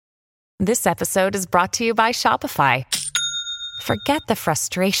This episode is brought to you by Shopify. Forget the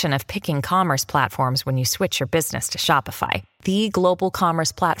frustration of picking commerce platforms when you switch your business to Shopify, the global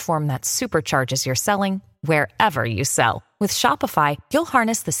commerce platform that supercharges your selling wherever you sell. With Shopify, you'll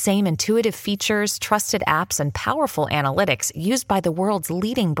harness the same intuitive features, trusted apps, and powerful analytics used by the world's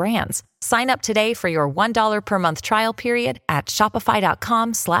leading brands. Sign up today for your $1 per month trial period at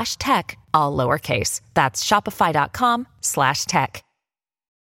shopify.com/tech, all lowercase. That's shopify.com/tech.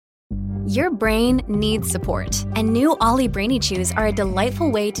 Your brain needs support, and new Ollie Brainy Chews are a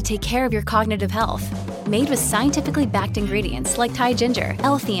delightful way to take care of your cognitive health. Made with scientifically backed ingredients like Thai ginger,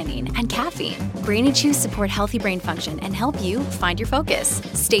 L-theanine, and caffeine, Brainy Chews support healthy brain function and help you find your focus,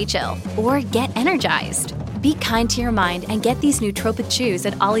 stay chill, or get energized. Be kind to your mind and get these nootropic chews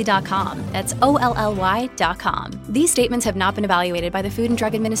at ollie.com. That's OLLY.com. These statements have not been evaluated by the Food and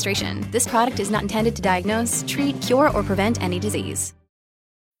Drug Administration. This product is not intended to diagnose, treat, cure, or prevent any disease.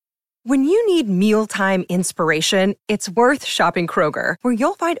 When you need mealtime inspiration, it's worth shopping Kroger, where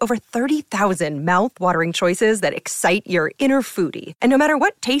you'll find over 30,000 mouth-watering choices that excite your inner foodie. And no matter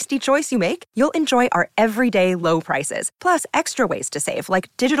what tasty choice you make, you'll enjoy our everyday low prices, plus extra ways to save,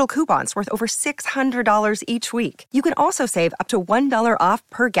 like digital coupons worth over $600 each week. You can also save up to $1 off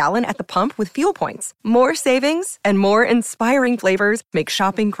per gallon at the pump with fuel points. More savings and more inspiring flavors make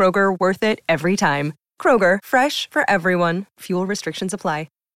shopping Kroger worth it every time. Kroger, fresh for everyone. Fuel restrictions apply.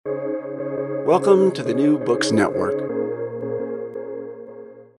 Welcome to the New Books Network.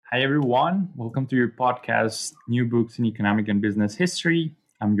 Hi, everyone. Welcome to your podcast, New Books in Economic and Business History.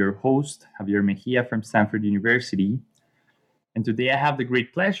 I'm your host, Javier Mejia from Stanford University. And today I have the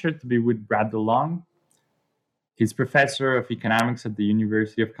great pleasure to be with Brad DeLong. He's professor of economics at the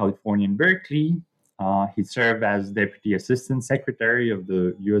University of California in Berkeley. He served as Deputy Assistant Secretary of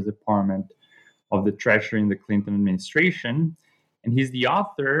the U.S. Department of the Treasury in the Clinton administration. And he's the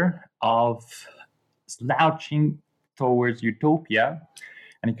author of Slouching Towards Utopia,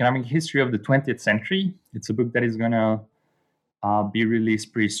 an economic history of the 20th century. It's a book that is going to be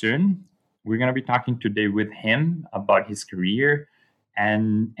released pretty soon. We're going to be talking today with him about his career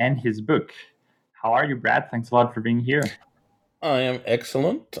and his book. How are you, Brad? Thanks a lot for being here. I am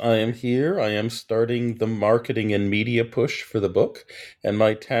excellent. I am here. I am starting the marketing and media push for the book, and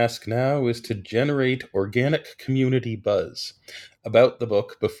my task now is to generate organic community buzz about the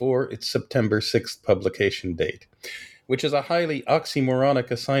book before its September 6th publication date, which is a highly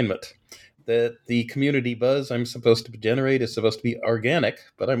oxymoronic assignment. That the community buzz I'm supposed to generate is supposed to be organic,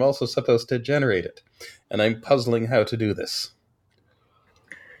 but I'm also supposed to generate it, and I'm puzzling how to do this.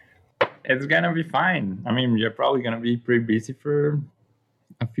 It's going to be fine. I mean, you're probably going to be pretty busy for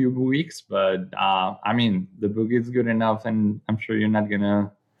a few weeks, but the book is good enough, and I'm sure you're not going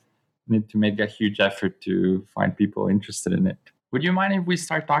to need to make a huge effort to find people interested in it. Would you mind if we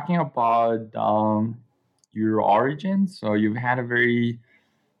start talking about your origins? So you've had a very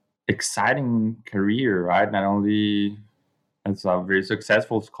exciting career, right? Not only as a very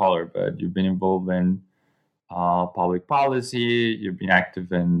successful scholar, but you've been involved in public policy. You've been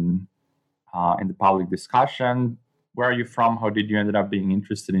active in the public discussion. Where are you from? How did you end up being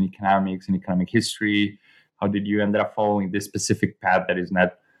interested in economics and economic history? How did you end up following this specific path that is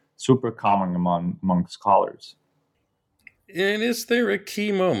not super common among scholars? And is there a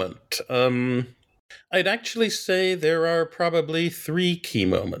key moment? I'd actually say there are probably three key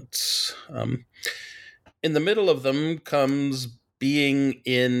moments. In the middle of them comes being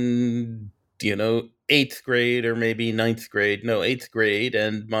in, eighth grade or maybe eighth grade,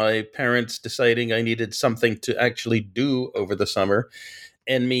 and my parents deciding I needed something to actually do over the summer,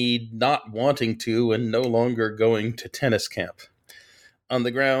 and me not wanting to and no longer going to tennis camp. On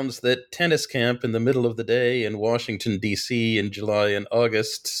the grounds that tennis camp in the middle of the day in Washington, D.C. in July and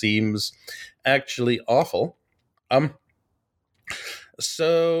August seems actually awful.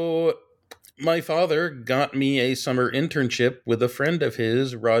 So my father got me a summer internship with a friend of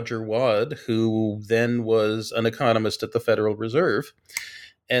his, Roger Wad, who then was an economist at the Federal Reserve.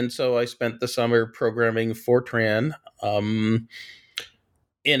 And so I spent the summer programming Fortran in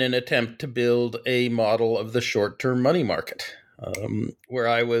an attempt to build a model of the short-term money market, where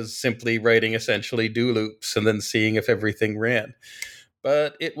I was simply writing essentially do loops and then seeing if everything ran.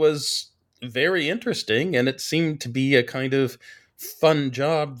 But it was very interesting, and it seemed to be a kind of fun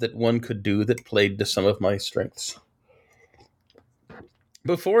job that one could do that played to some of my strengths.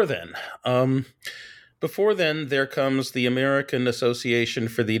 Before then, there comes the American Association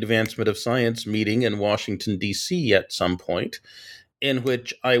for the Advancement of Science meeting in Washington, D.C. at some point, in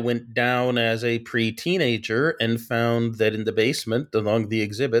which I went down as a pre-teenager and found that in the basement, along the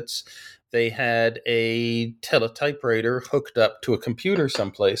exhibits, they had a teletypewriter hooked up to a computer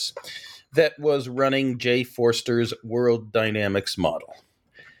someplace that was running Jay Forster's world dynamics model.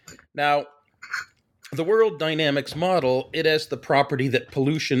 Now, the world dynamics model, it has the property that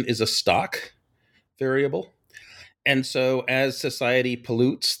pollution is a stock variable. And so as society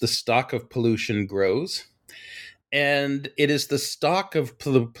pollutes, the stock of pollution grows. And it is the stock of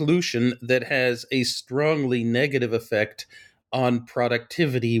pollution that has a strongly negative effect on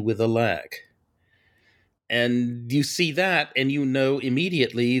productivity with a lag. And you see that, and you know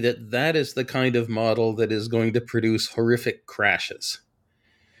immediately that that is the kind of model that is going to produce horrific crashes.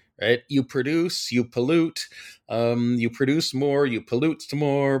 Right? You produce, you pollute, you produce more, you pollute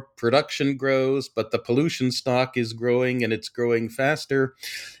more, production grows, but the pollution stock is growing and it's growing faster.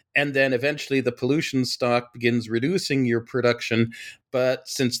 And then eventually the pollution stock begins reducing your production. But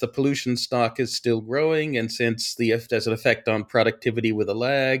since the pollution stock is still growing and since it has an effect on productivity with a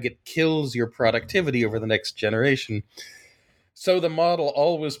lag, it kills your productivity over the next generation. So the model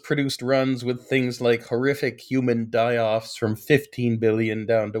always produced runs with things like horrific human die-offs from 15 billion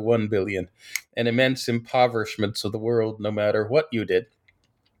down to 1 billion, and immense impoverishments of the world no matter what you did.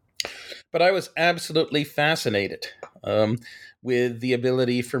 But I was absolutely fascinated with the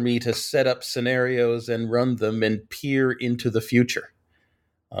ability for me to set up scenarios and run them and peer into the future.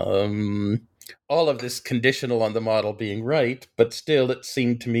 All of this conditional on the model being right, but still it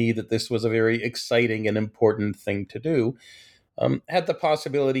seemed to me that this was a very exciting and important thing to do. Had the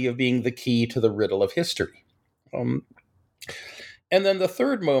possibility of being the key to the riddle of history. And then the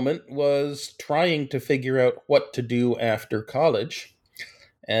third moment was trying to figure out what to do after college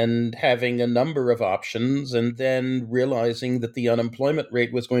and having a number of options and then realizing that the unemployment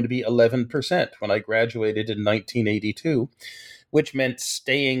rate was going to be 11% when I graduated in 1982, which meant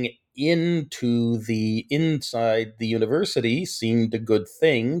staying inside the university seemed a good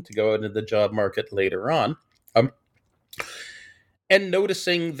thing to go into the job market later on. And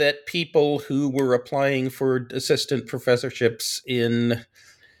noticing that people who were applying for assistant professorships in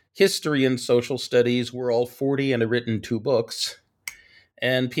history and social studies were all 40 and had written 2 books.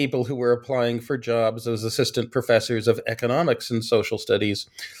 And people who were applying for jobs as assistant professors of economics and social studies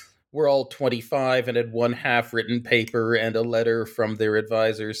were all 25 and had 1 half-written paper and a letter from their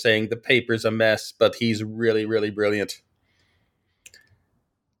advisor saying the paper's a mess, but he's really, really brilliant.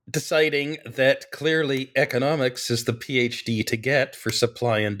 Deciding that clearly economics is the PhD to get for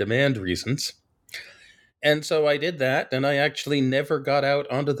supply and demand reasons. And so I did that, and I actually never got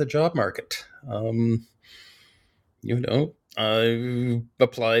out onto the job market. I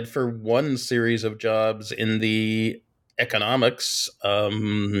applied for 1 series of jobs in the economics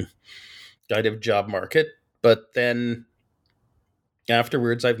kind of job market, but then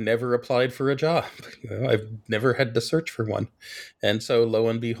afterwards, I've never applied for a job. I've never had to search for one. And so, lo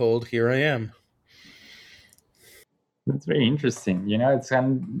and behold, here I am. That's very interesting. It's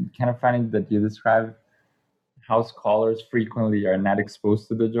kind of funny that you describe how scholars frequently are not exposed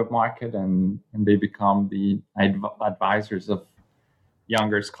to the job market and they become the advisors of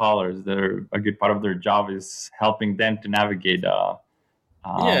younger scholars. A good part of their job is helping them to navigate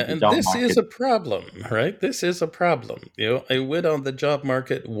and this market. Is a problem, right? This is a problem. I went on the job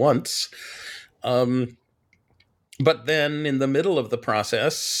market once, but then in the middle of the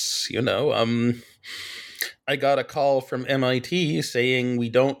process, I got a call from MIT saying, we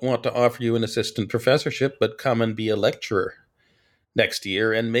don't want to offer you an assistant professorship, but come and be a lecturer next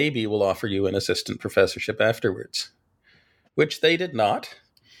year, and maybe we'll offer you an assistant professorship afterwards, which they did not.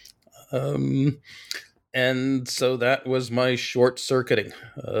 And so that was my short-circuiting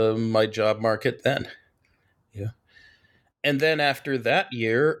my job market then. Yeah. And then after that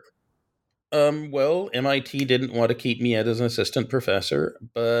year, MIT didn't want to keep me as an assistant professor,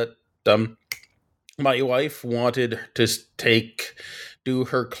 but my wife wanted to do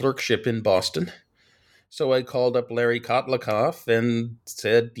her clerkship in Boston. So I called up Larry Kotlikoff and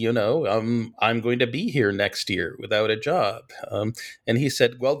said, I'm going to be here next year without a job. And he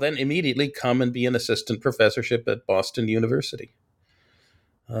said, well, then immediately come and be an assistant professorship at Boston University.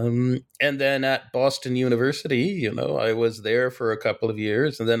 And then at Boston University, I was there for a couple of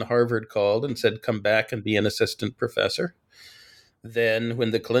years, and then Harvard called and said, come back and be an assistant professor. Then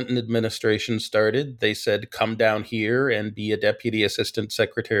when the Clinton administration started, they said, come down here and be a deputy assistant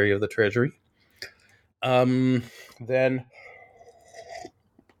secretary of the Treasury. Then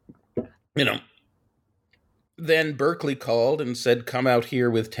Berkeley called and said, come out here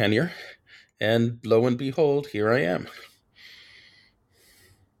with tenure. And lo and behold, here I am.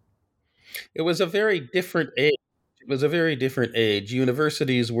 It was a very different age.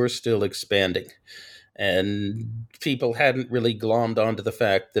 Universities were still expanding. And people hadn't really glommed onto the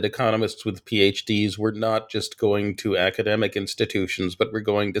fact that economists with PhDs were not just going to academic institutions, but were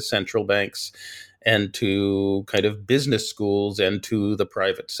going to central banks and to kind of business schools and to the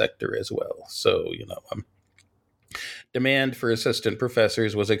private sector as well. So, demand for assistant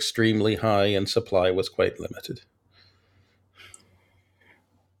professors was extremely high and supply was quite limited.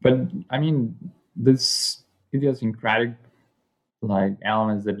 But I mean, this idiosyncratic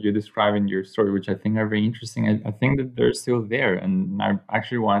elements that you describe in your story, which I think are very interesting, I think that they're still there, and I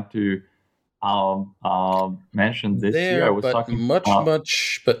actually want to mention this here. I was talking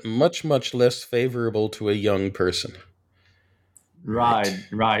much less favorable to a young person. Right.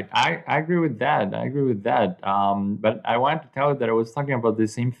 I agree with that. But I wanted to tell you that I was talking about the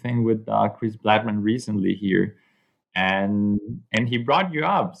same thing with Chris Blattman recently here, and he brought you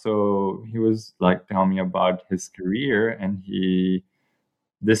up. So he was telling me about his career, and he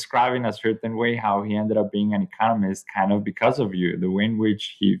described in a certain way how he ended up being an economist kind of because of you. The way in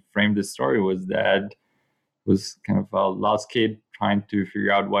which he framed the story was that was kind of a lost kid trying to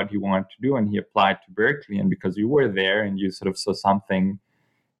figure out what he wanted to do, and he applied to Berkeley. And because you were there and you sort of saw something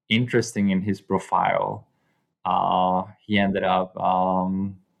interesting in his profile, he ended up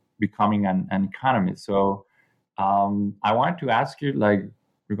becoming an economist. So I wanted to ask you,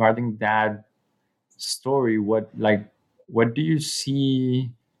 regarding that story, what do you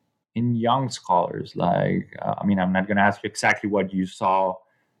see in young scholars? I mean, I'm not going to ask you exactly what you saw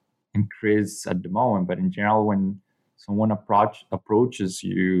in Chris at the moment, but in general, when someone approaches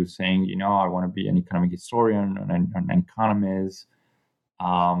you saying, I want to be an economic historian or an economist,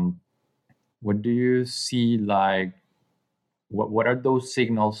 what do you see? What are those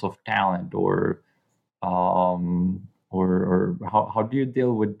signals of talent, or how do you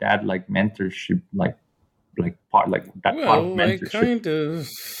deal with that, mentorship, part of mentorship? I kind of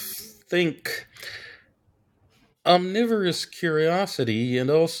think omnivorous curiosity and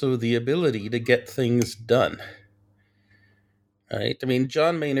also the ability to get things done. Right? I mean,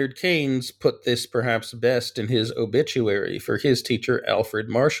 John Maynard Keynes put this perhaps best in his obituary for his teacher, Alfred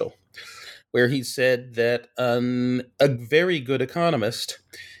Marshall, where he said that a very good economist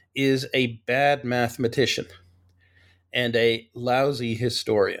is a bad mathematician and a lousy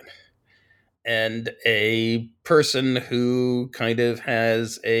historian and a person who kind of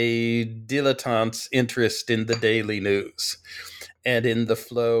has a dilettante's interest in the daily news and in the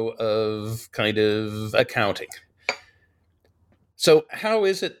flow of kind of accounting. So how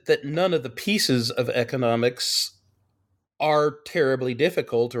is it that none of the pieces of economics are terribly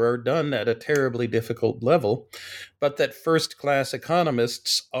difficult or are done at a terribly difficult level, but that first-class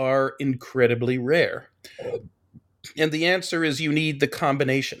economists are incredibly rare? And the answer is you need the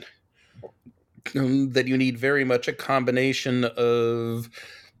combination. That you need very much a combination of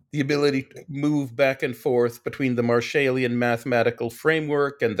the ability to move back and forth between the Marshallian mathematical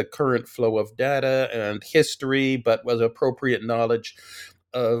framework and the current flow of data and history, but with appropriate knowledge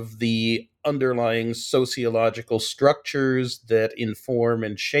of the underlying sociological structures that inform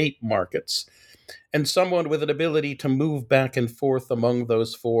and shape markets, and someone with an ability to move back and forth among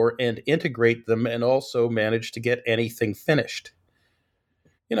those four and integrate them and also manage to get anything finished,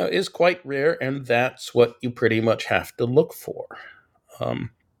 is quite rare, and that's what you pretty much have to look for.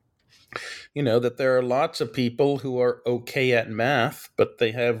 That there are lots of people who are okay at math, but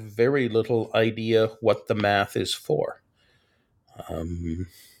they have very little idea what the math is for.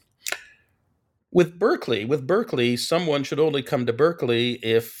 With Berkeley, someone should only come to Berkeley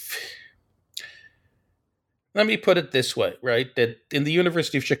if... Let me put it this way, right? That in the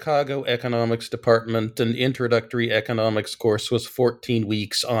University of Chicago economics department, an introductory economics course was 14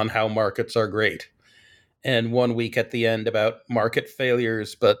 weeks on how markets are great. And 1 week at the end about market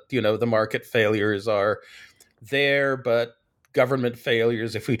failures. But, the market failures are there, but government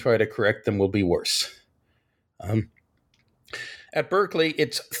failures, if we try to correct them, will be worse. At Berkeley,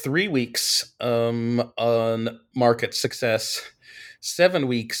 it's 3 weeks on market success, 7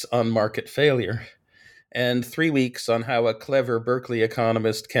 weeks on market failure, and 3 weeks on how a clever Berkeley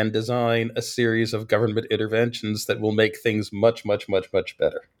economist can design a series of government interventions that will make things much, much, much, much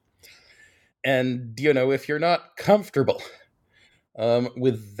better. And, if you're not comfortable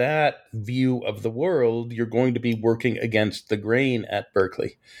with that view of the world, you're going to be working against the grain at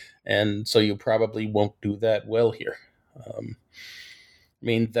Berkeley. And so you probably won't do that well here.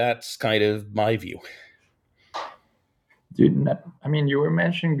 That's kind of my view. You were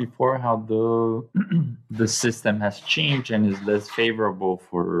mentioning before how the system has changed and is less favorable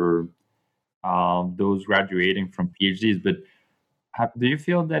for those graduating from PhDs. But do you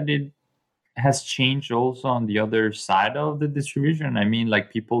feel that it has changed also on the other side of the distribution? I mean,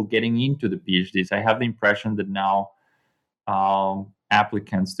 like people getting into the PhDs. I have the impression that now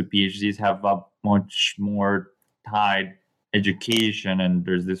applicants to PhDs have a much more tied education, and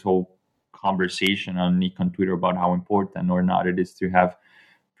there's this whole conversation on Econ Twitter about how important or not it is to have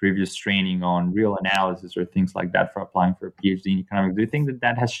previous training on real analysis or things like that for applying for a PhD in economics. Do you think that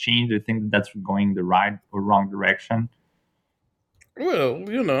that has changed? Do you think that that's going the right or wrong direction? Well,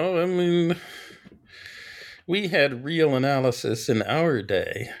 I mean, we had real analysis in our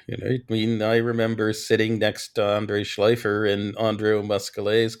day. I remember sitting next to Andre Schleifer in Andrew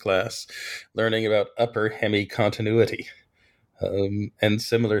Muscalet's class, learning about upper hemi-continuity and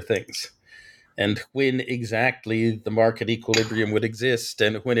similar things, and when exactly the market equilibrium would exist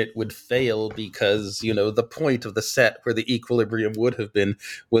and when it would fail because, the point of the set where the equilibrium would have been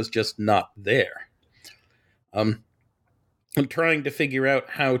was just not there. I'm trying to figure out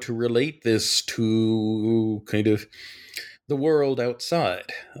how to relate this to kind of the world outside.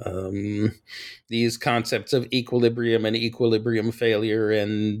 These concepts of equilibrium and equilibrium failure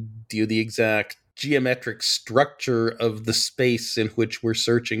and the exact geometric structure of the space in which we're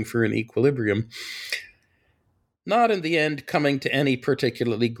searching for an equilibrium. Not in the end coming to any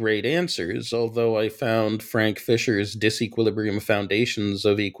particularly great answers, although I found Frank Fisher's Disequilibrium Foundations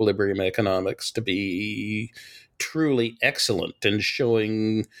of Equilibrium Economics to be truly excellent and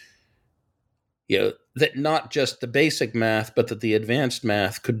showing that not just the basic math, but that the advanced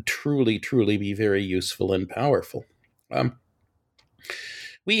math could truly, truly be very useful and powerful.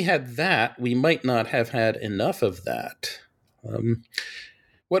 We had that. We might not have had enough of that.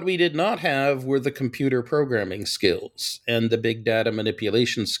 What we did not have were the computer programming skills and the big data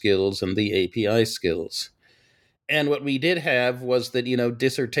manipulation skills and the API skills. And what we did have was that,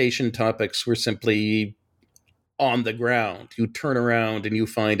 dissertation topics were simply on the ground. You turn around and you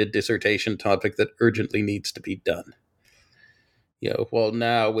find a dissertation topic that urgently needs to be done. Well,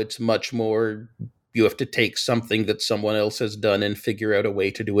 now it's much more, you have to take something that someone else has done and figure out a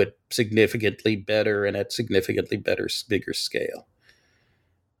way to do it significantly better and at significantly bigger scale.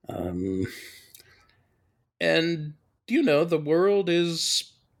 And, the world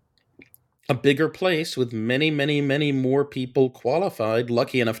is a bigger place with many, many, many more people qualified,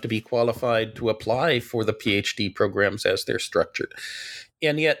 lucky enough to be qualified to apply for the PhD programs as they're structured.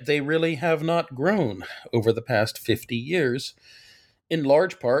 And yet they really have not grown over the past 50 years, in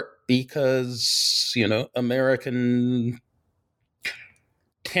large part because, American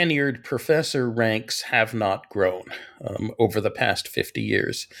tenured professor ranks have not grown over the past 50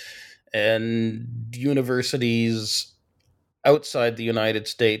 years. And universities outside the United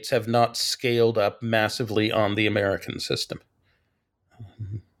States have not scaled up massively on the American system.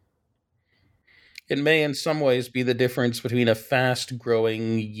 It may in some ways be the difference between a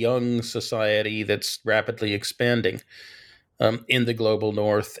fast-growing young society that's rapidly expanding in the global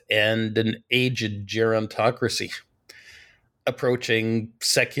north and an aged gerontocracy approaching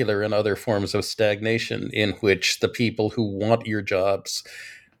secular and other forms of stagnation in which the people who want your jobs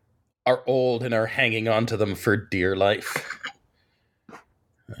are old and are hanging on to them for dear life.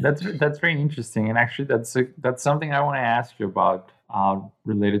 That's very interesting, and actually, that's something I want to ask you about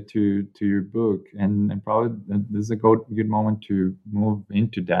related to your book, and probably this is a good moment to move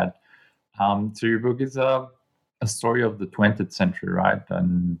into that. So your book is a story of the 20th century, right?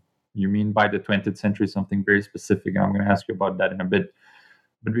 And you mean by the 20th century something very specific, and I'm going to ask you about that in a bit.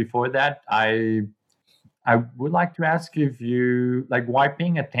 But before that, I would like to ask you if you why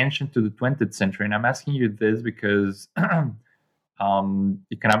paying attention to the 20th century, and I'm asking you this because.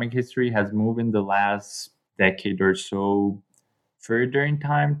 Economic history has moved in the last decade or so further in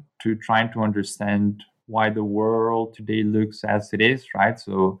time to trying to understand why the world today looks as it is, right?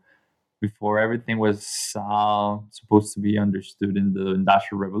 So before everything was supposed to be understood in the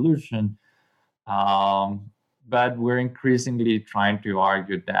Industrial Revolution, but we're increasingly trying to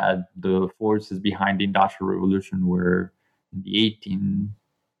argue that the forces behind the Industrial Revolution were in the 18th,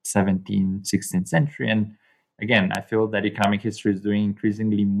 17th, 16th century. And again, I feel that economic history is doing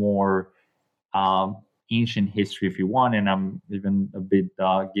increasingly more ancient history, if you want, and I'm even a bit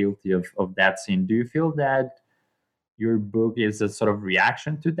guilty of that scene. Do you feel that your book is a sort of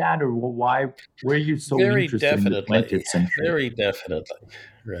reaction to that, or why were you so Very interested definitely, in the 20th century? Very definitely,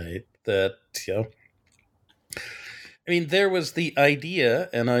 right? That, I mean, there was the idea,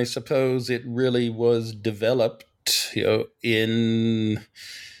 and I suppose it really was developed, in,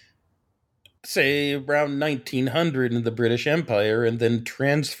 say, around 1900 in the British Empire, and then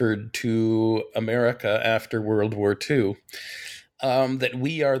transferred to America after World War II, that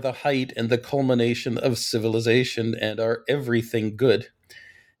we are the height and the culmination of civilization and are everything good.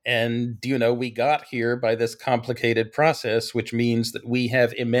 And, we got here by this complicated process, which means that we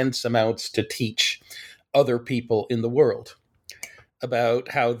have immense amounts to teach other people in the world about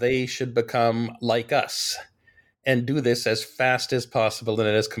how they should become like us and do this as fast as possible and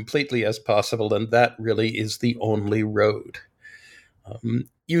as completely as possible. And that really is the only road.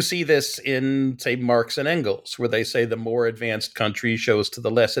 You see this in, say, Marx and Engels, where they say the more advanced country shows to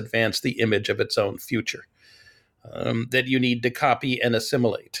the less advanced the image of its own future. That you need to copy and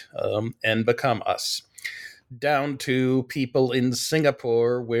assimilate and become us. Down to people in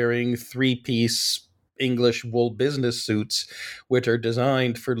Singapore wearing three-piece English wool business suits, which are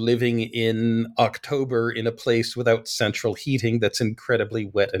designed for living in October in a place without central heating that's incredibly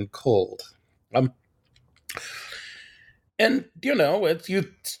wet and cold. And, if you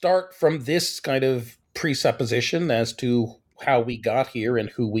start from this kind of presupposition as to how we got here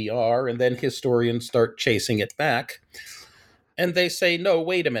and who we are, and then historians start chasing it back, and they say, no,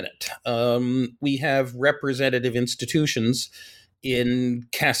 wait a minute. We have representative institutions in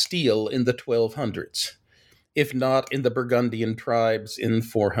Castile in the 1200s, if not in the Burgundian tribes in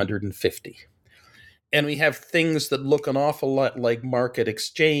 450. And we have things that look an awful lot like market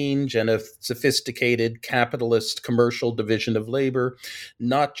exchange and a sophisticated capitalist commercial division of labor,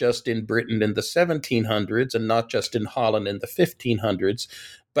 not just in Britain in the 1700s and not just in Holland in the 1500s,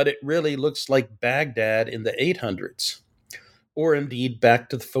 but it really looks like Baghdad in the 800s, or indeed back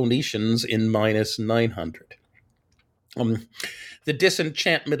to the Phoenicians in minus 900. The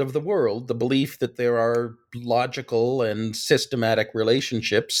disenchantment of the world, the belief that there are logical and systematic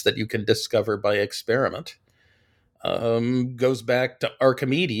relationships that you can discover by experiment, goes back to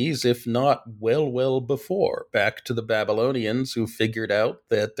Archimedes, if not well before, back to the Babylonians who figured out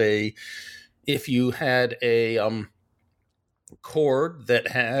that if you had a cord that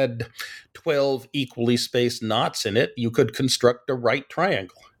had 12 equally spaced knots in it, you could construct a right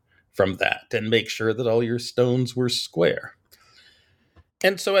triangle from that and make sure that all your stones were square.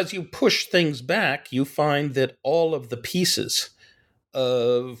 And so as you push things back, you find that all of the pieces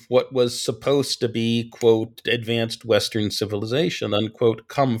of what was supposed to be, quote, advanced Western civilization, unquote,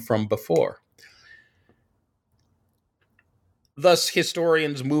 come from before. Thus,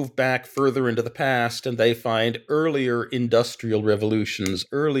 historians move back further into the past and they find earlier industrial revolutions,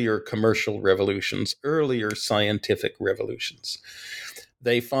 earlier commercial revolutions, earlier scientific revolutions.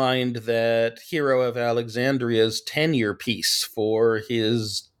 They find that Hero of Alexandria's tenure piece for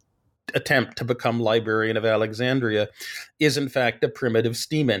his attempt to become Librarian of Alexandria is in fact a primitive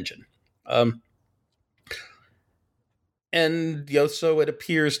steam engine. And so it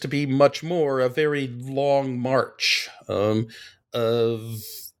appears to be much more a very long march of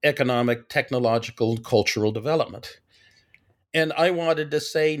economic, technological, and cultural development. And I wanted to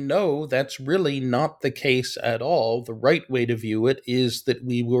say, no, that's really not the case at all. The right way to view it is that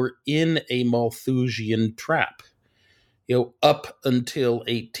we were in a Malthusian trap, up until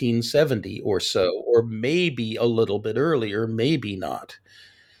 1870 or so, or maybe a little bit earlier, maybe not.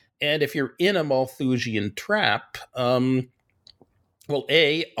 And if you're in a Malthusian trap, well,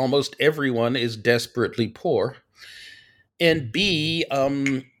 A, almost everyone is desperately poor, and B,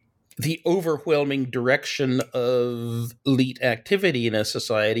 the overwhelming direction of elite activity in a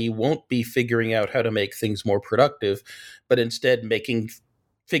society won't be figuring out how to make things more productive, but instead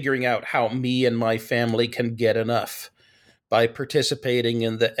figuring out how me and my family can get enough by participating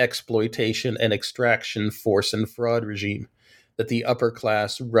in the exploitation and extraction, force and fraud regime that the upper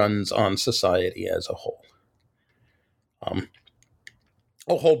class runs on society as a whole.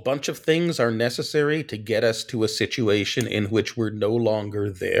 A whole bunch of things are necessary to get us to a situation in which we're no longer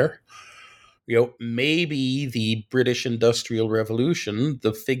there. Maybe the British Industrial Revolution,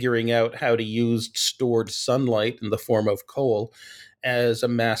 the figuring out how to use stored sunlight in the form of coal as a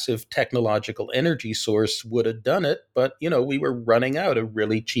massive technological energy source would have done it, but, we were running out of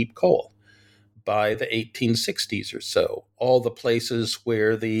really cheap coal by the 1860s or so. All the places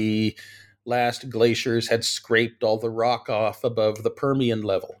where the last glaciers had scraped all the rock off above the Permian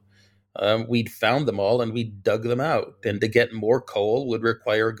level. We'd found them all and we dug them out. And to get more coal would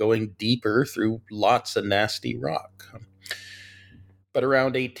require going deeper through lots of nasty rock. But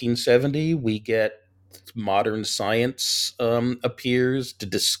around 1870, we get modern science appears to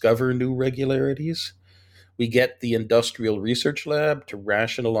discover new regularities. We get the Industrial Research Lab to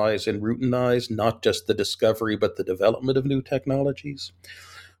rationalize and routinize not just the discovery, but the development of new technologies.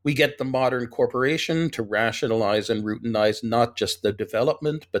 We get the modern corporation to rationalize and routinize not just the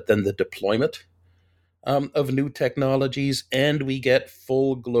development, but then the deployment of new technologies. And we get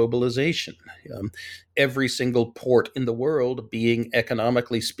full globalization. Every single port in the world being,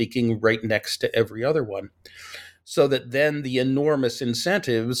 economically speaking, right next to every other one. so that then the enormous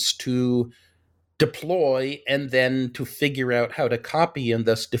incentives to deploy and then to figure out how to copy and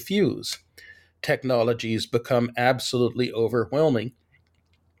thus diffuse technologies become absolutely overwhelming.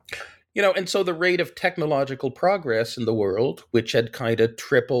 And so the rate of technological progress in the world, which had kind of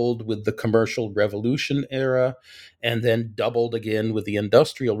tripled with the commercial revolution era and then doubled again with the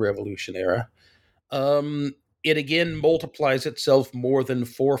industrial revolution era, it again multiplies itself more than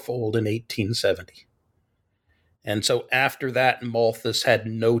fourfold in 1870. And so after that, Malthus had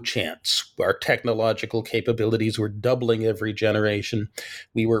no chance. Our technological capabilities were doubling every generation.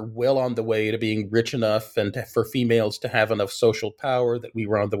 We were well on the way to being rich enough and for females to have enough social power that we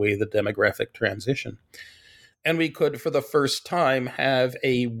were on the way to the demographic transition. And we could, for the first time, have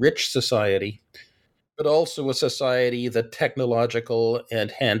a rich society, but also a society that technological and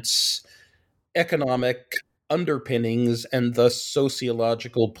hence economic underpinnings and thus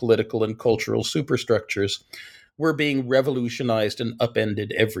sociological, political, and cultural superstructures were being revolutionized and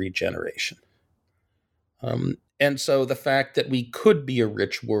upended every generation. And so the fact that we could be a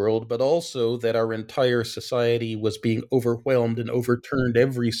rich world, but also that our entire society was being overwhelmed and overturned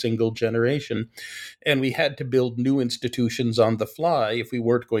every single generation, and we had to build new institutions on the fly if we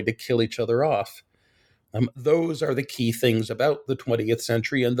weren't going to kill each other off. Those are the key things about the 20th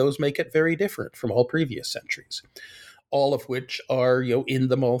century, and those make it very different from all previous centuries, all of which are, in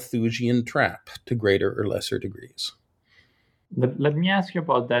the Malthusian trap to greater or lesser degrees. Let me ask you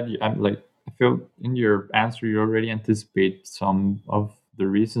about that. I feel in your answer you already anticipate some of the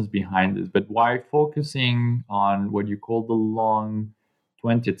reasons behind this, but why focusing on what you call the long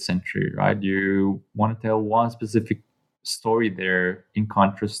 20th century, right? You want to tell one specific story there in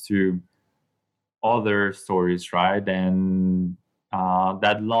contrast to other stories, right? And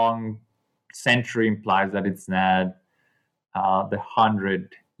that long century implies that it's not the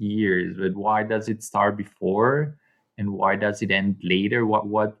 100 years, but why does it start before and why does it end later?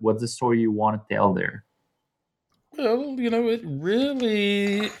 What's the story you want to tell there? Well, it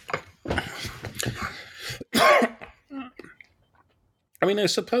really I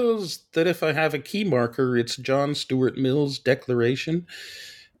suppose that if I have a key marker, it's John Stuart Mill's declaration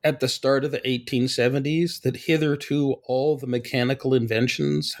at the start of the 1870s that hitherto all the mechanical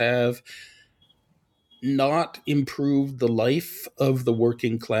inventions have not improved the life of the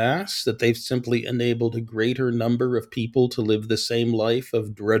working class, that they've simply enabled a greater number of people to live the same life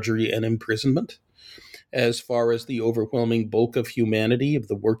of drudgery and imprisonment, as far as the overwhelming bulk of humanity, of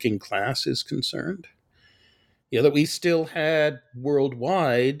the working class, is concerned. That we still had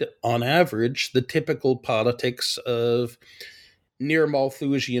worldwide, on average, the typical politics of near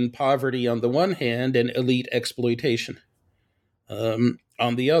Malthusian poverty on the one hand and elite exploitation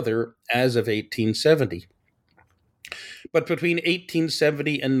on the other, as of 1870. But between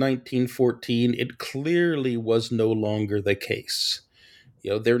 1870 and 1914, it clearly was no longer the case.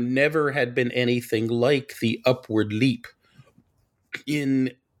 There never had been anything like the upward leap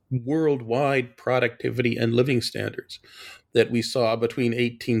in worldwide productivity and living standards that we saw between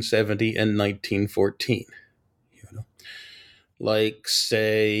 1870 and 1914. Like,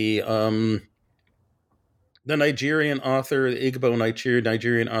 say, the Nigerian author, the Igbo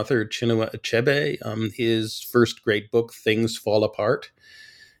Nigerian author Chinua Achebe, his first great book, Things Fall Apart.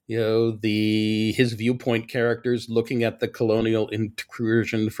 His viewpoint characters looking at the colonial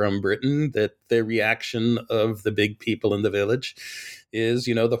incursion from Britain, that the reaction of the big people in the village is,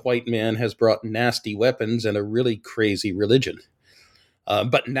 the white man has brought nasty weapons and a really crazy religion.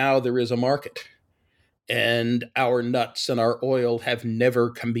 But now there is a market. And our nuts and our oil have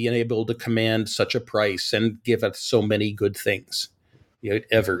never been able to command such a price and give us so many good things,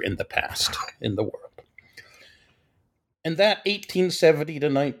 ever in the past in the world. And that 1870 to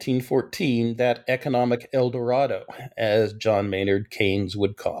 1914, that economic El Dorado, as John Maynard Keynes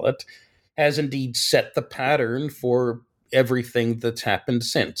would call it, has indeed set the pattern for everything that's happened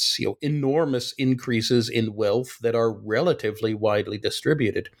since. Enormous increases in wealth that are relatively widely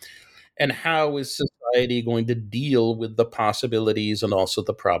distributed. And how is society going to deal with the possibilities and also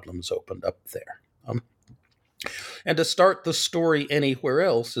the problems opened up there? And to start the story anywhere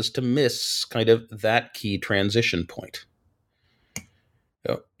else is to miss kind of that key transition point.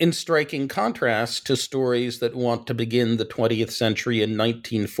 In striking contrast to stories that want to begin the 20th century in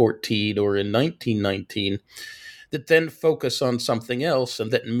 1914 or in 1919, that then focus on something else and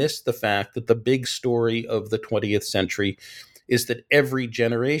that miss the fact that the big story of the 20th century is that every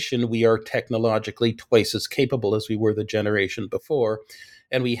generation we are technologically twice as capable as we were the generation before,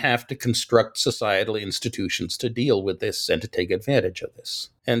 and we have to construct societal institutions to deal with this and to take advantage of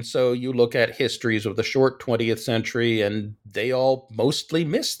this. And so you look at histories of the short 20th century, and they all mostly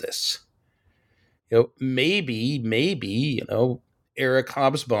miss this. maybe, Eric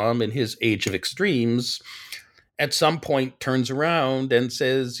Hobsbawm in his Age of Extremes at some point turns around and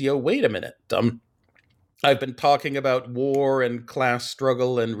says, wait a minute. I've been talking about war and class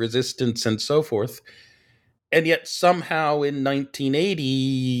struggle and resistance and so forth. And yet somehow in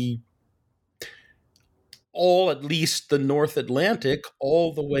 1980, at least the North Atlantic,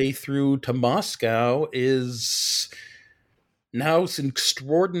 all the way through to Moscow, is now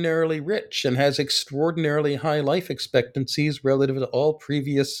extraordinarily rich and has extraordinarily high life expectancies relative to all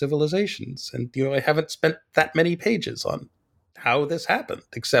previous civilizations. And, I haven't spent that many pages on how this happened,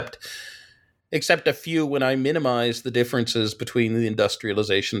 except a few when I minimize the differences between the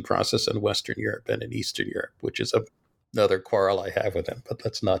industrialization process in Western Europe and in Eastern Europe, which is another quarrel I have with him, but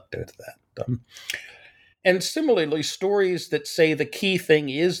let's not do that. And similarly, stories that say the key thing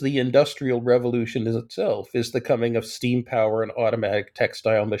is the Industrial Revolution itself, is the coming of steam power and automatic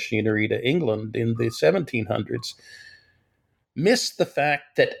textile machinery to England in the 1700s, miss the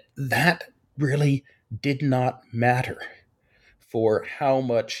fact that really did not matter for how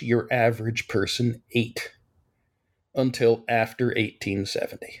much your average person ate until after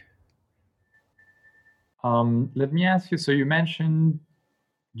 1870. Let me ask you, so you mentioned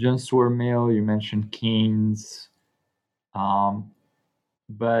John Stuart Mill, you mentioned Keynes,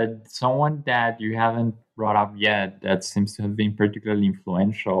 but someone that you haven't brought up yet that seems to have been particularly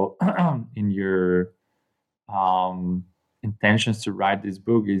influential in your intentions to write this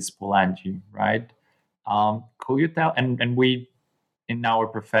book is Polanyi, right? Could you tell, and we, in our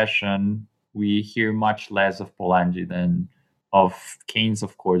profession, we hear much less of Polanyi than of Keynes,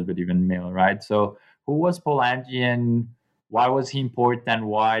 of course, but even Mill, right? So who was Polanyi and why was he important?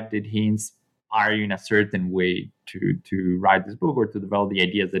 Why did he inspire you in a certain way to write this book or to develop the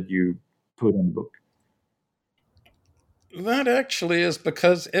ideas that you put in the book? That actually is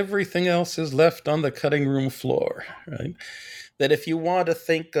because everything else is left on the cutting room floor, right? That if you want to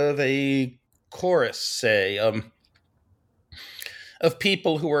think of a chorus, say, of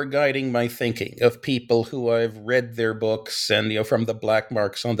people who are guiding my thinking, of people who I've read their books, and from the black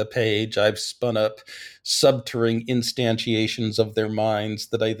marks on the page, I've spun up subterranean instantiations of their minds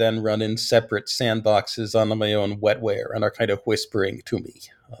that I then run in separate sandboxes on my own wetware and are kind of whispering to me.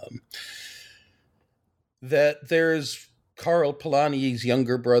 That there's Karl Polanyi's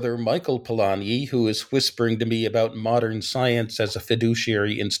younger brother, Michael Polanyi, who is whispering to me about modern science as a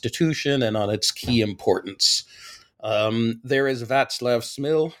fiduciary institution and on its key importance. There is Václav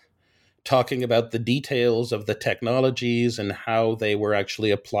Smil talking about the details of the technologies and how they were actually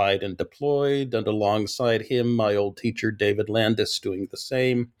applied and deployed, and alongside him, my old teacher David Landis doing the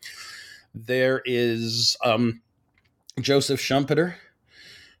same. There is Joseph Schumpeter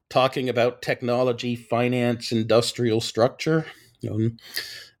talking about technology, finance, industrial structure.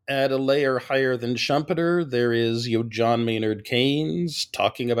 At a layer higher than Schumpeter, there is John Maynard Keynes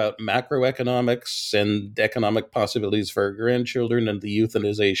talking about macroeconomics and economic possibilities for our grandchildren and the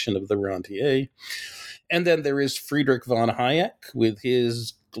euthanization of the rentier. And then there is Friedrich von Hayek with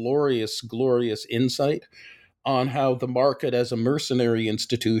his glorious, glorious insight on how the market as a mercenary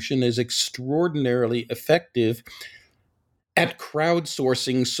institution is extraordinarily effective at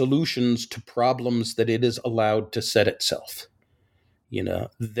crowdsourcing solutions to problems that it is allowed to set itself.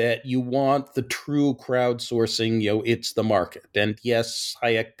 That you want the true crowdsourcing, it's the market. And yes,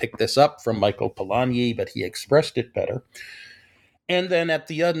 Hayek picked this up from Michael Polanyi, but he expressed it better. And then at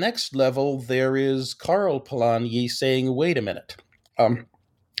the next level, there is Karl Polanyi saying, wait a minute.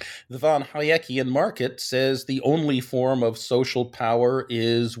 The von Hayekian market says the only form of social power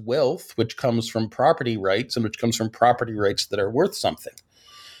is wealth, which comes from property rights, and which comes from property rights that are worth something.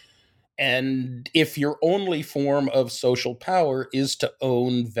 And if your only form of social power is to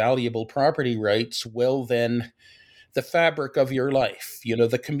own valuable property rights, well, then the fabric of your life,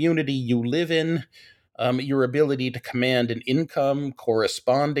 the community you live in, your ability to command an income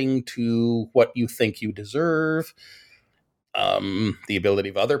corresponding to what you think you deserve, the ability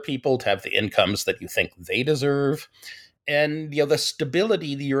of other people to have the incomes that you think they deserve, and the stability,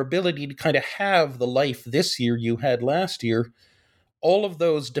 your ability to kind of have the life this year you had last year, all of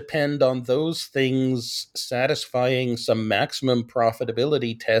those depend on those things satisfying some maximum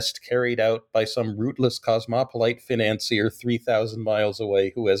profitability test carried out by some rootless cosmopolite financier 3,000 miles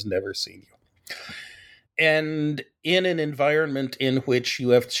away who has never seen you. And in an environment in which you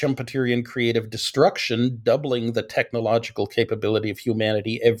have Schumpeterian creative destruction doubling the technological capability of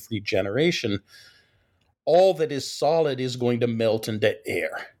humanity every generation, all that is solid is going to melt into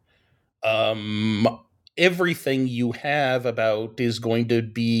air. Everything you have about is going to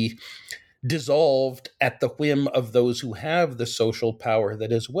be dissolved at the whim of those who have the social power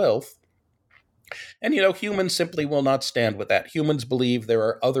that is wealth. And, humans simply will not stand with that. Humans believe there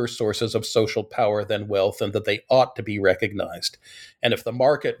are other sources of social power than wealth and that they ought to be recognized. And if the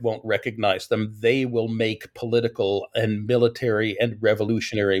market won't recognize them, they will make political and military and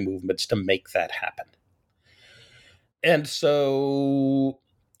revolutionary movements to make that happen. And so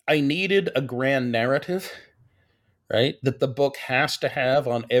I needed a grand narrative, right? That the book has to have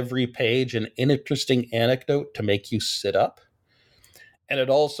on every page an interesting anecdote to make you sit up. And it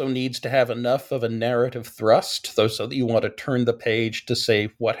also needs to have enough of a narrative thrust, though, so that you want to turn the page to say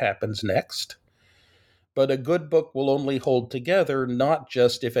what happens next. But a good book will only hold together not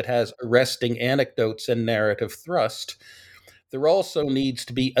just if it has arresting anecdotes and narrative thrust. There also needs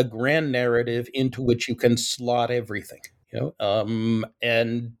to be a grand narrative into which you can slot everything. Grand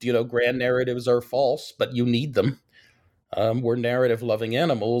narratives are false, but you need them. We're narrative-loving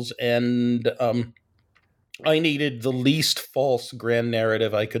animals, and I needed the least false grand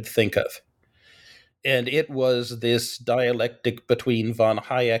narrative I could think of. And it was this dialectic between von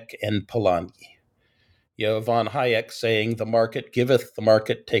Hayek and Polanyi. Von Hayek saying, "The market giveth, the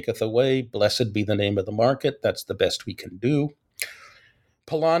market taketh away. Blessed be the name of the market. That's the best we can do."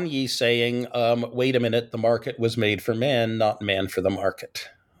 Polanyi saying, "Wait a minute, the market was made for man, not man for the market."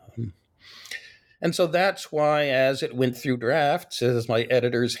 And so that's why, as it went through drafts, as my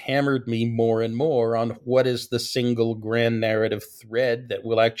editors hammered me more and more on what is the single grand narrative thread that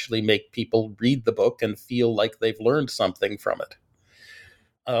will actually make people read the book and feel like they've learned something from it.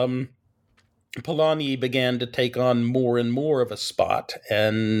 Polanyi began to take on more and more of a spot,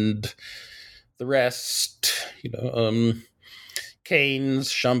 and the rest, Keynes,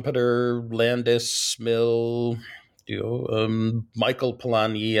 Schumpeter, Landis, Mill, Michael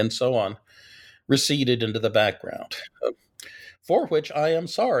Polanyi, and so on, receded into the background, for which I am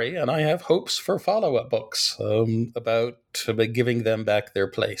sorry, and I have hopes for follow-up books about giving them back their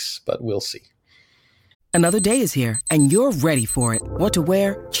place, but we'll see. Another day is here, and you're ready for it. What to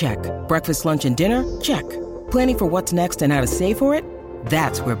wear? Check. Breakfast, lunch, and dinner? Check. Planning for what's next and how to save for it?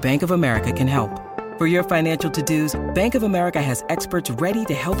 That's where Bank of America can help. For your financial to-dos, Bank of America has experts ready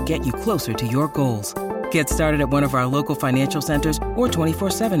to help get you closer to your goals. Get started at one of our local financial centers or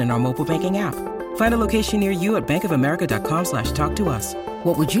 24/7 in our mobile banking app. Find a location near you at bankofamerica.com/talktous.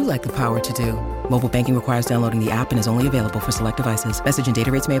 What would you like the power to do? Mobile banking requires downloading the app and is only available for select devices. Message and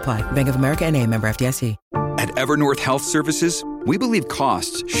data rates may apply. Bank of America NA, member FDIC. At Evernorth Health Services, we believe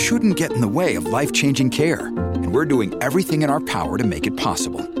costs shouldn't get in the way of life-changing care, and we're doing everything in our power to make it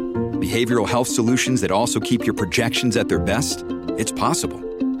possible. Behavioral health solutions that also keep your projections at their best? It's possible.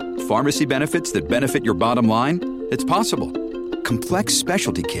 Pharmacy benefits that benefit your bottom line? It's possible. Complex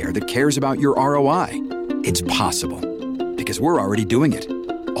specialty care that cares about your ROI? It's possible. Because we're already doing it.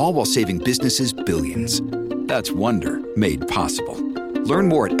 All while saving businesses billions. That's Wonder made possible. Learn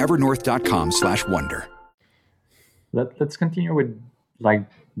more at evernorth.com/wonder. Let's continue with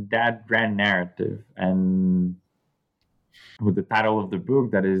that grand narrative and with the title of the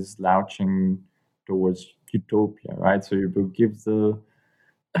book that is Launching Towards Utopia, right? So your book gives the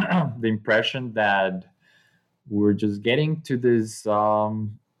impression that we're just getting to this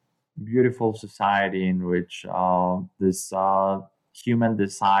beautiful society in which this human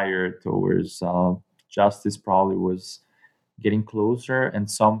desire towards justice probably was getting closer,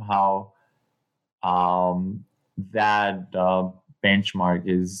 and somehow that benchmark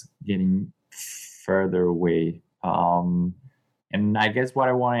is getting further away. And I guess what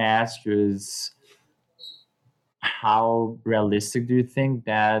I want to ask you is, how realistic do you think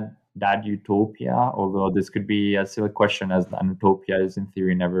that utopia, although this could be a silly question as an utopia is in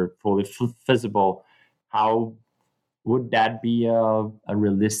theory never fully feasible, how would that be a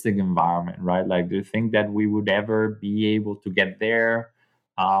realistic environment, right? Do you think that we would ever be able to get there?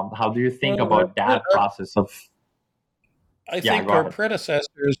 How do you think about that process of... I think our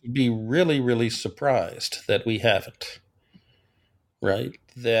predecessors would be really, really surprised that we haven't, right?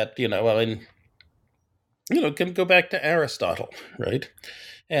 That, can go back to Aristotle, right?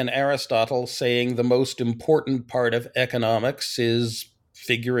 And Aristotle saying the most important part of economics is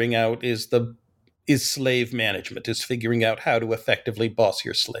slave management, is figuring out how to effectively boss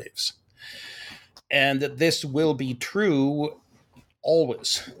your slaves. And that this will be true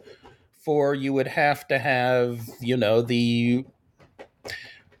always. For you would have to have, the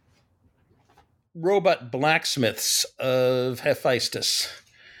robot blacksmiths of Hephaestus,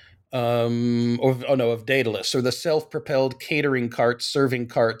 of Daedalus, or the self-propelled catering carts, serving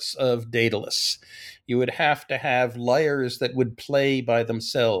carts of Daedalus. You would have to have lyres that would play by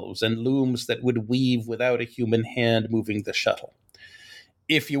themselves and looms that would weave without a human hand moving the shuttle.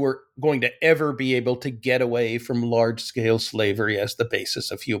 if you were going to ever be able to get away from large-scale slavery as the basis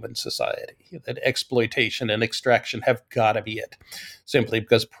of human society. That exploitation and extraction have got to be it, simply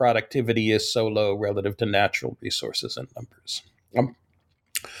because productivity is so low relative to natural resources and numbers.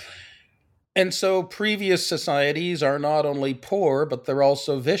 And so previous societies are not only poor, but they're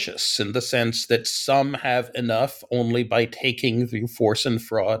also vicious in the sense that some have enough only by taking through force and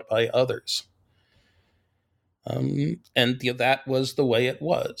fraud by others. That was the way it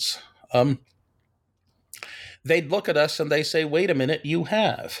was. They'd look at us and they say, wait a minute, you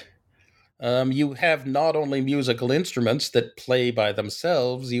have not only musical instruments that play by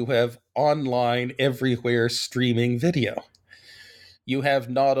themselves, you have online, everywhere streaming video. You have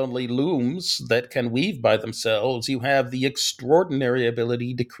not only looms that can weave by themselves, you have the extraordinary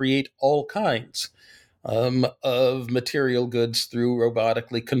ability to create all kinds of material goods through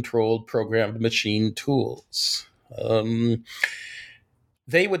robotically controlled programmed machine tools.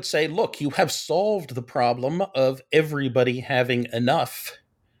 They would say, look, you have solved the problem of everybody having enough,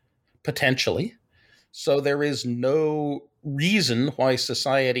 potentially. So there is no reason why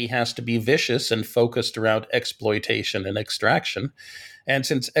society has to be vicious and focused around exploitation and extraction. And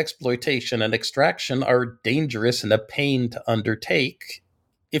since exploitation and extraction are dangerous and a pain to undertake,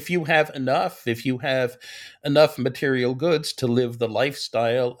 if you have enough material goods to live the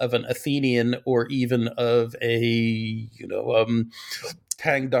lifestyle of an Athenian or even of a,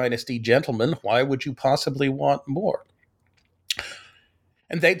 Tang Dynasty gentleman, why would you possibly want more?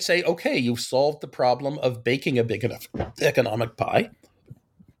 And they'd say, okay, you've solved the problem of baking a big enough economic pie.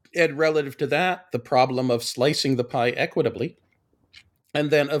 And relative to that, the problem of slicing the pie equitably,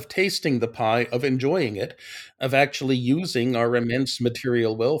 and then of tasting the pie, of enjoying it, of actually using our immense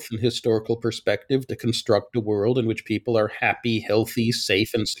material wealth and historical perspective to construct a world in which people are happy, healthy,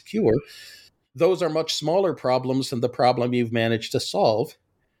 safe, and secure. Those are much smaller problems than the problem you've managed to solve.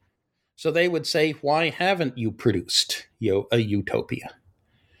 So they would say, why haven't you produced a utopia?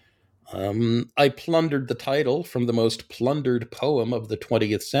 I plundered the title from the most plundered poem of the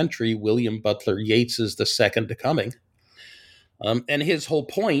 20th century, William Butler Yeats's The Second Coming. And his whole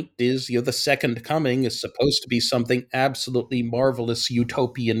point is, the Second Coming is supposed to be something absolutely marvelous,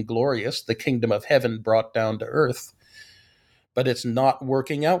 utopian, glorious, the kingdom of heaven brought down to earth. But it's not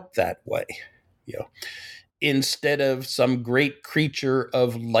working out that way. Instead of some great creature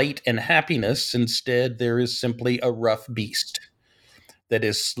of light and happiness, instead there is simply a rough beast that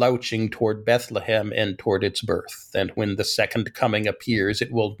is slouching toward Bethlehem and toward its birth. And when the Second Coming appears,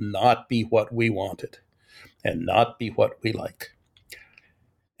 it will not be what we wanted and not be what we like.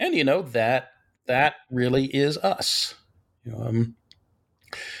 And that really is us.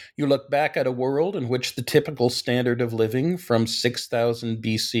 You look back at a world in which the typical standard of living from 6000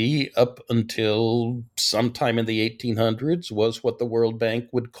 BC up until sometime in the 1800s was what the World Bank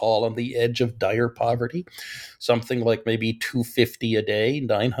would call on the edge of dire poverty, something like maybe $250 a day,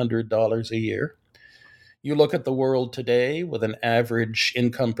 $900 a year. You look at the world today with an average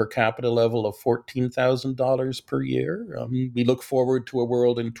income per capita level of $14,000 per year. We look forward to a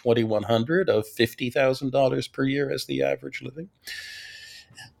world in 2100 of $50,000 per year as the average living.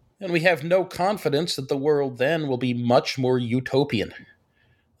 And we have no confidence that the world then will be much more utopian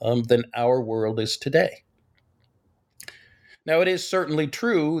than our world is today. Now, it is certainly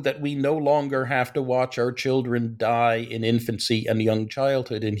true that we no longer have to watch our children die in infancy and young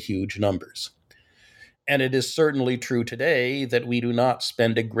childhood in huge numbers. And it is certainly true today that we do not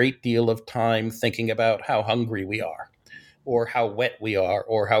spend a great deal of time thinking about how hungry we are, or how wet we are,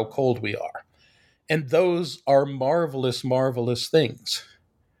 or how cold we are. And those are marvelous, marvelous things.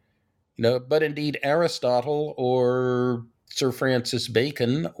 But indeed Aristotle or Sir Francis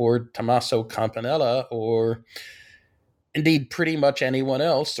Bacon or Tommaso Campanella or indeed pretty much anyone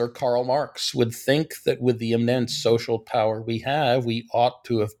else or Karl Marx would think that with the immense social power we have, we ought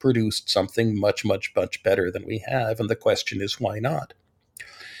to have produced something much, much, much better than we have. And the question is, why not?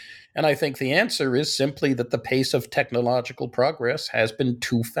 And I think the answer is simply that the pace of technological progress has been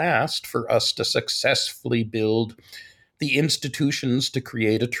too fast for us to successfully build the institutions to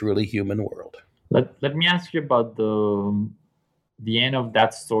create a truly human world. Let me ask you about the end of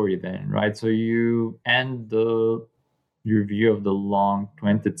that story then, right? So you end your view of the long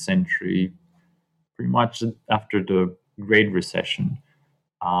 20th century pretty much after the Great Recession.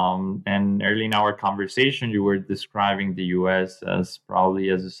 And early in our conversation, you were describing the US as probably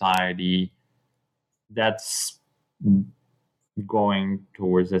a society that's going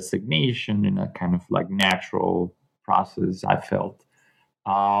towards a stagnation in a kind of like natural process, I felt.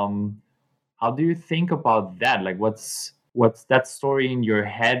 How do you think about that? Like, what's what's that story in your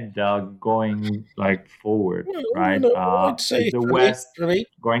head going like forward, Well, right? I'd say Is the West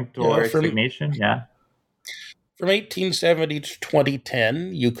going yeah, towards stagnation? Yeah. from 1870 to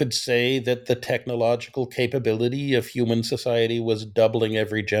 2010, you could say that the technological capability of human society was doubling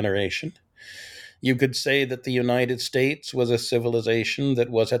every generation. You could say that the United States was a civilization that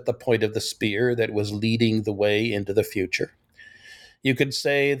was at the point of the spear, that was leading the way into the future. You could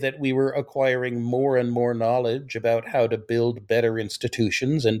say that we were acquiring more and more knowledge about how to build better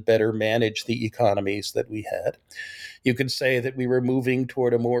institutions and better manage the economies that we had. You could say that we were moving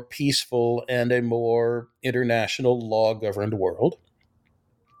toward a more peaceful and a more international law governed world.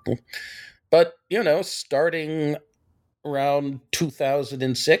 But, starting around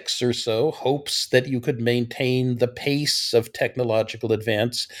 2006 or so, hopes that you could maintain the pace of technological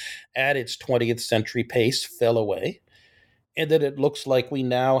advance at its 20th century pace fell away, and that it looks like we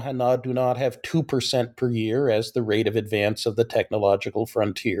now do not have 2% per year as the rate of advance of the technological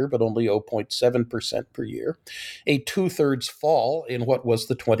frontier, but only 0.7% per year, a two-thirds fall in what was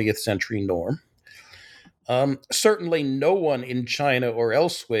the 20th century norm. Certainly no one in China or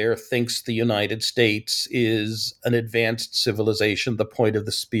elsewhere thinks the United States is an advanced civilization, the point of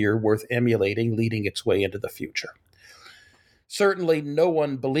the spear worth emulating, leading its way into the future. Certainly no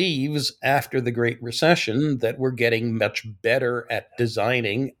one believes after the Great Recession that we're getting much better at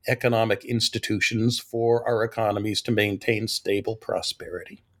designing economic institutions for our economies to maintain stable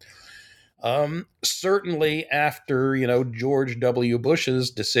prosperity. Certainly after, George W.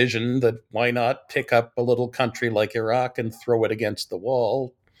 Bush's decision that why not pick up a little country like Iraq and throw it against the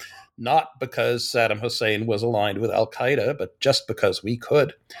wall, not because Saddam Hussein was aligned with Al-Qaeda, but just because we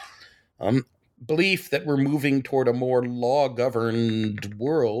could. Belief that we're moving toward a more law-governed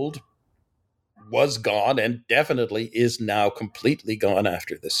world was gone and definitely is now completely gone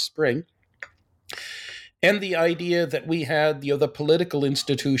after this spring. And the idea that we had, the political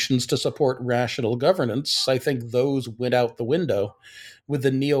institutions to support rational governance, I think those went out the window with the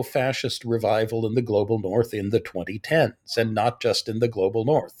neo-fascist revival in the global north in the 2010s, and not just in the global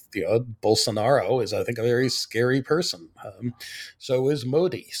north. Bolsonaro is, I think, a very scary person. So is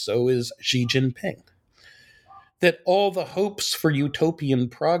Modi. So is Xi Jinping. That all the hopes for utopian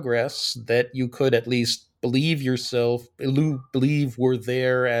progress that you could at least believe were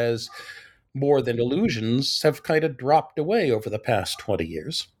there as more than illusions have kind of dropped away over the past 20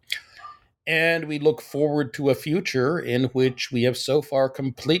 years. And we look forward to a future in which we have so far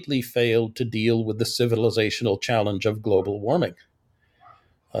completely failed to deal with the civilizational challenge of global warming.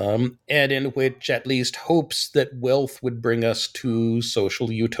 And in which at least hopes that wealth would bring us to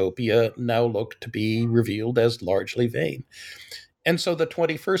social utopia now look to be revealed as largely vain. And so the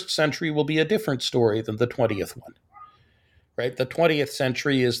 21st century will be a different story than the 20th one. Right? The 20th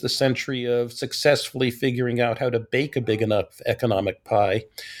century is the century of successfully figuring out how to bake a big enough economic pie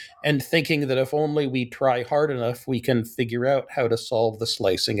and thinking that if only we try hard enough, we can figure out how to solve the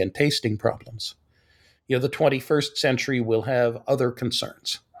slicing and tasting problems. The 21st century will have other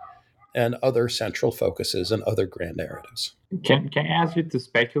concerns and other central focuses and other grand narratives. Can I ask you to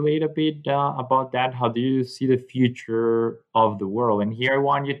speculate a bit about that? How do you see the future of the world? And here I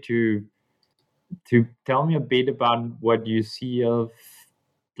want you to tell me a bit about what you see of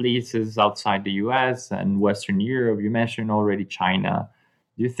places outside the US and Western Europe. You mentioned already China.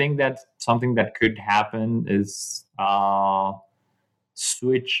 Do you think that something that could happen is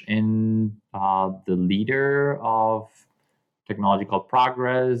switch in the leader of technological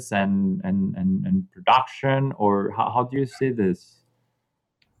progress and production? Or how do you see this?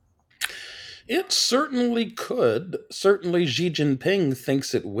 It certainly could. Certainly Xi Jinping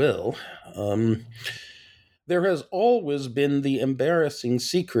thinks it will. There has always been the embarrassing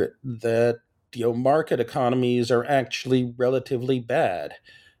secret that market economies are actually relatively bad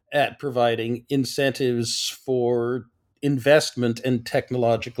at providing incentives for investment and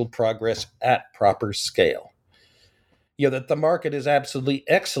technological progress at proper scale. That the market is absolutely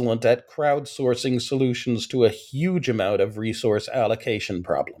excellent at crowdsourcing solutions to a huge amount of resource allocation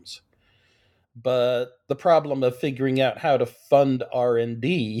problems. But the problem of figuring out how to fund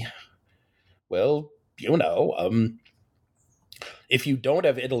R&D, well, if you don't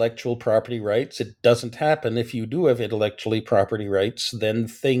have intellectual property rights, it doesn't happen. If you do have intellectual property rights, then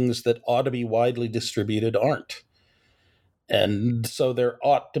things that ought to be widely distributed aren't. And so there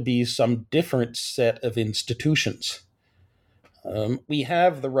ought to be some different set of institutions. We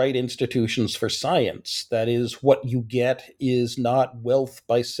have the right institutions for science. That is, what you get is not wealth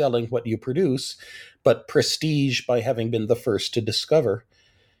by selling what you produce, but prestige by having been the first to discover.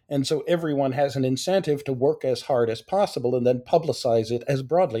 And so everyone has an incentive to work as hard as possible and then publicize it as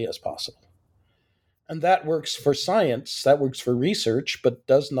broadly as possible. And that works for science, that works for research, but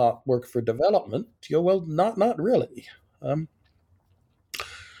does not work for development. Well, not really. Um,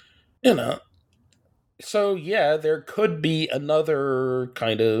 you know, so yeah, there could be another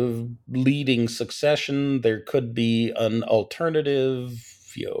kind of leading succession. There could be an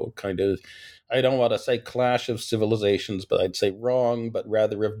alternative, kind of, I don't want to say clash of civilizations, but I'd say wrong, but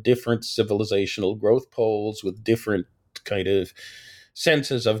rather of different civilizational growth poles with different kind of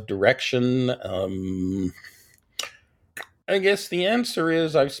senses of direction. I guess the answer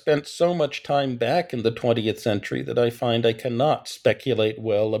is I've spent so much time back in the 20th century that I find I cannot speculate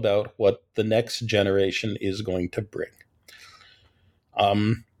well about what the next generation is going to bring.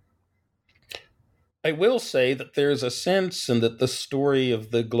 I will say that there's a sense in that the story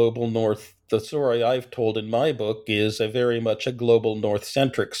of the global north, the story I've told in my book, is a very much a global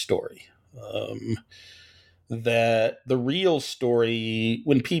north-centric story. That the real story,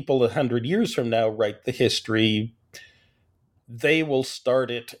 when people 100 years from now write the history, they will start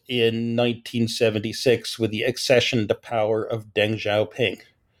it in 1976 with the accession to power of Deng Xiaoping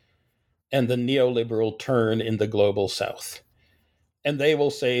and the neoliberal turn in the global south. And they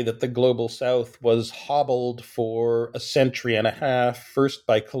will say that the global south was hobbled for a century and a half, first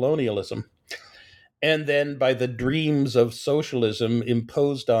by colonialism, and then by the dreams of socialism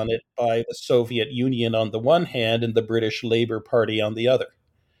imposed on it by the Soviet Union on the one hand and the British Labour Party on the other.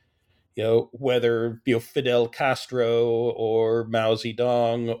 Whether Fidel Castro or Mao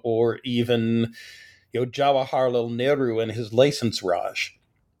Zedong or even Jawaharlal Nehru and his license Raj.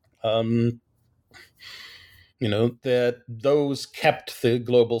 That those kept the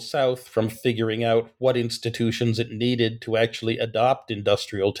global south from figuring out what institutions it needed to actually adopt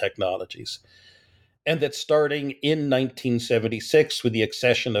industrial technologies. And that starting in 1976, with the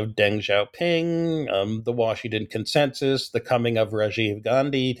accession of Deng Xiaoping, the Washington Consensus, the coming of Rajiv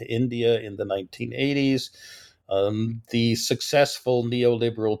Gandhi to India in the 1980s, the successful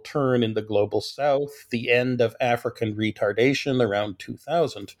neoliberal turn in the global south, the end of African retardation around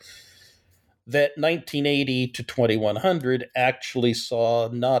 2000, that 1980 to 2100 actually saw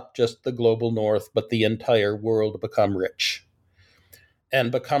not just the global north, but the entire world become rich. And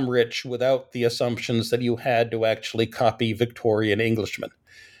become rich without the assumptions that you had to actually copy Victorian Englishmen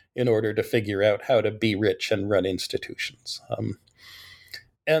in order to figure out how to be rich and run institutions.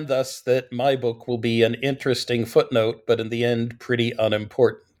 And thus that my book will be an interesting footnote, but in the end pretty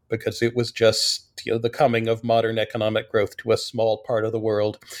unimportant, because it was just the coming of modern economic growth to a small part of the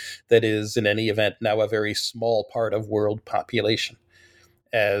world that is, in any event, now a very small part of world population,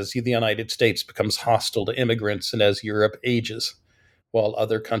 as the United States becomes hostile to immigrants and as Europe ages, while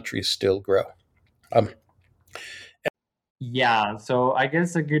other countries still grow. Yeah, so I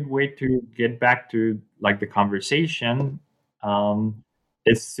guess a good way to get back to the conversation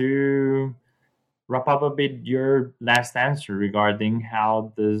is to wrap up a bit your last answer regarding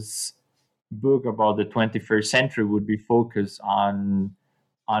how this book about the 21st century would be focused on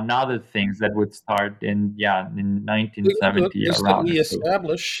other things that would start in 1970 is around. That we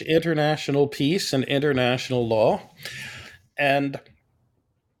establish international peace and international law, and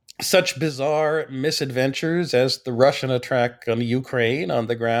such bizarre misadventures as the Russian attack on Ukraine on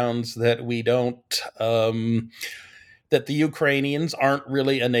the grounds that we don't, that the Ukrainians aren't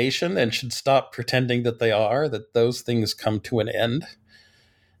really a nation and should stop pretending that they are, that those things come to an end.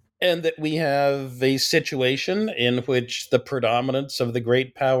 And that we have a situation in which the predominance of the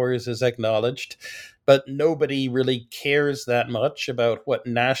great powers is acknowledged, but nobody really cares that much about what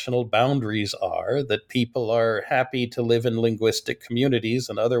national boundaries are, that people are happy to live in linguistic communities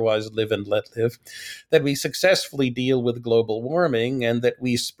and otherwise live and let live, that we successfully deal with global warming, and that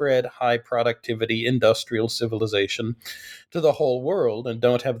we spread high productivity industrial civilization to the whole world and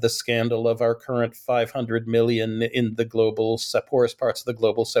don't have the scandal of our current 500 million in the global poorest parts of the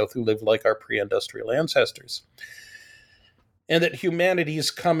global south who live like our pre-industrial ancestors. And that humanity's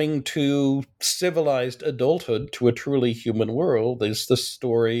coming to civilized adulthood, to a truly human world, is the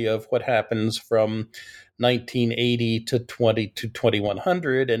story of what happens from 1980 to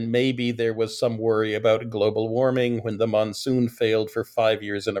 2100. And maybe there was some worry about global warming when the monsoon failed for 5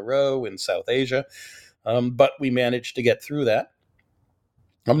 years in a row in South Asia. But we managed to get through that.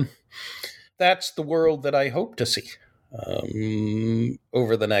 That's the world that I hope to see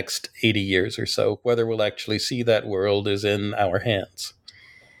over the next 80 years or so. Whether we'll actually see that world is in our hands.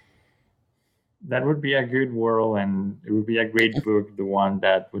 That would be a good world, and it would be a great book, the one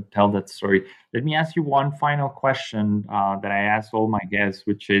that would tell that story. Let me ask you one final question that I ask all my guests,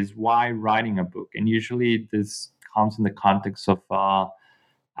 which is why writing a book? And usually this comes in the context of a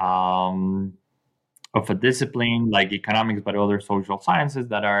discipline like economics, but other social sciences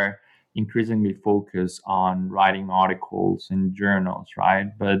that are increasingly focus on writing articles in journals, right?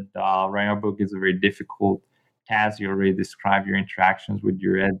 But writing a book is a very difficult task. You already described your interactions with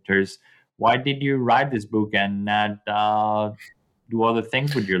your editors. Why did you write this book and not do other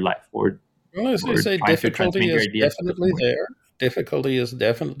things with your life, Well, as I or say, trying to transmit difficulty your is ideas to the definitely public? there. Difficulty is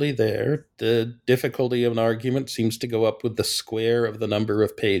definitely there. The difficulty of an argument seems to go up with the square of the number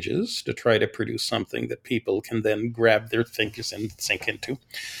of pages to try to produce something that people can then grab their thinkers and sink into.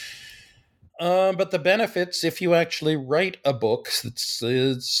 But the benefits, if you actually write a book,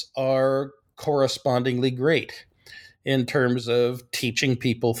 are correspondingly great in terms of teaching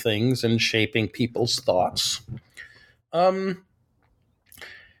people things and shaping people's thoughts.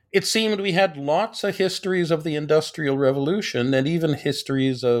 It seemed we had lots of histories of the Industrial Revolution and even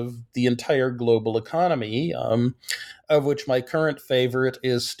histories of the entire global economy, of which my current favorite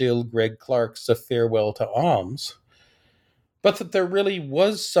is still Greg Clark's A Farewell to Alms. But that there really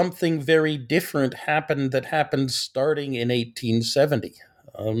was something very different that happened starting in 1870.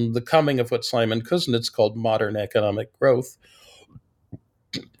 The coming of what Simon Kuznets called modern economic growth.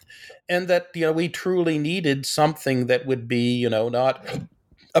 And that, we truly needed something that would be, not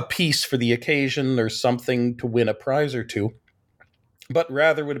a piece for the occasion or something to win a prize or two, but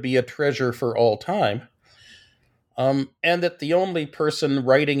rather would be a treasure for all time. And that the only person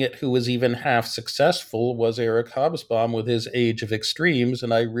writing it who was even half successful was Eric Hobsbawm with his Age of Extremes,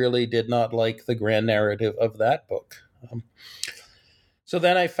 and I really did not like the grand narrative of that book. So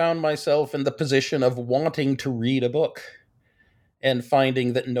then I found myself in the position of wanting to read a book and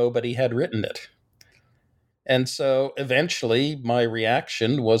finding that nobody had written it. And so eventually my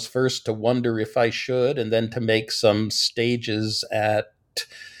reaction was first to wonder if I should, and then to make some stages at,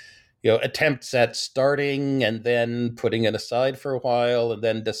 attempts at starting and then putting it aside for a while and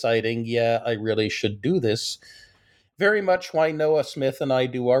then deciding, I really should do this. Very much why Noah Smith and I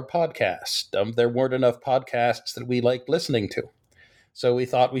do our podcast. There weren't enough podcasts that we liked listening to. So we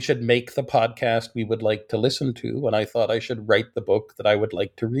thought we should make the podcast we would like to listen to, and I thought I should write the book that I would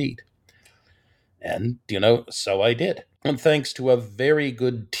like to read. And, so I did. And thanks to a very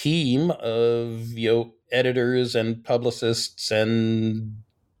good team of, editors and publicists and,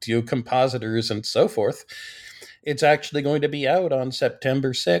 compositors and so forth, it's actually going to be out on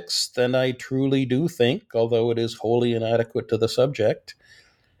September 6th. And I truly do think, although it is wholly inadequate to the subject,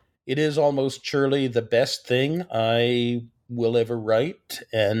 it is almost surely the best thing I will ever write,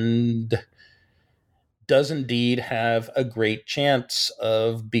 and does indeed have a great chance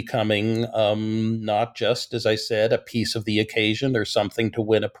of becoming not just, as I said, a piece of the occasion or something to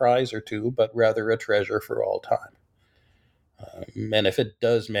win a prize or two, but rather a treasure for all time. And if it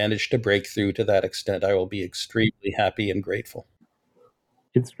does manage to break through to that extent, I will be extremely happy and grateful.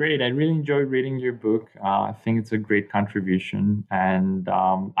 It's great. I really enjoyed reading your book. I think it's a great contribution, and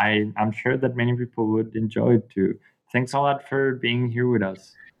I'm sure that many people would enjoy it too. Thanks a lot for being here with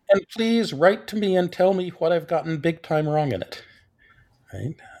us. And please write to me and tell me what I've gotten big time wrong in it.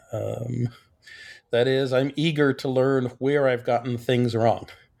 Right? That is, I'm eager to learn where I've gotten things wrong.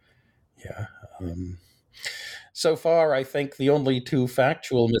 Yeah. So far, I think the only two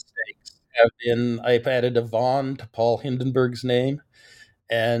factual mistakes have been I've added a Von to Paul Hindenburg's name,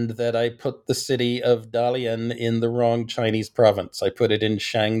 and that I put the city of Dalian in the wrong Chinese province. I put it in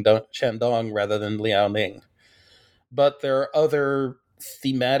Shandong rather than Liaoning. But there are other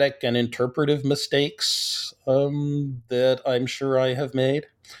thematic and interpretive mistakes that I'm sure I have made.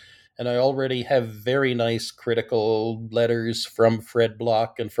 And I already have very nice critical letters from Fred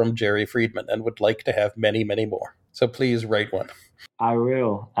Block and from Jerry Friedman, and would like to have many, many more. So please write one. I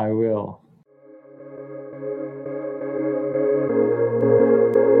will.